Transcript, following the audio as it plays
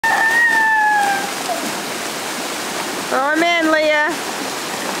Throw him in, Leah.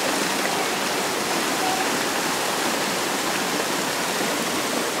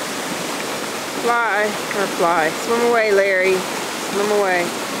 Fly. Swim away, Larry. Swim away.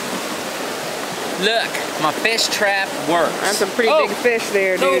 Look, my fish trap works. That's a pretty big fish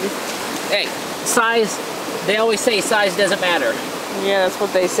there, dude. Hey, size, they always say size doesn't matter. Yeah, that's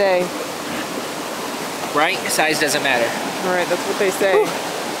what they say. Right? Size doesn't matter. Alright, that's what they say.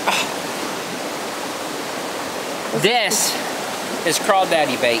 This is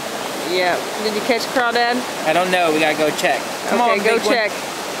crawdaddy bait. Yeah. Did you catch crawdad? I don't know, we gotta go check. Come on, go big one. check.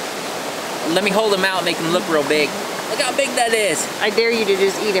 Let me hold him out and make him look real big. Look how big that is. I dare you to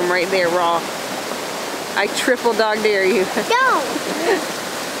just eat him right there raw. I triple dog dare you. Go!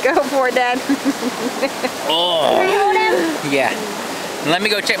 Go for it, Dad. Oh. Can I hold him? Yeah. Let me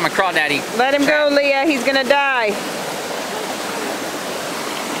go check my crawdaddy. Let him go, Leah. He's gonna die.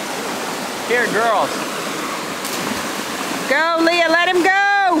 Here, girls. Go, Leah. Let him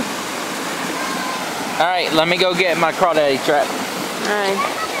go. All right, let me go get my crawdaddy trap. All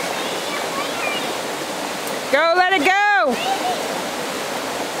right. Go, let it go.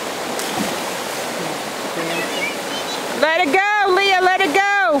 Let it go, Leah. Let it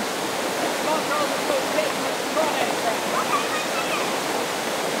go.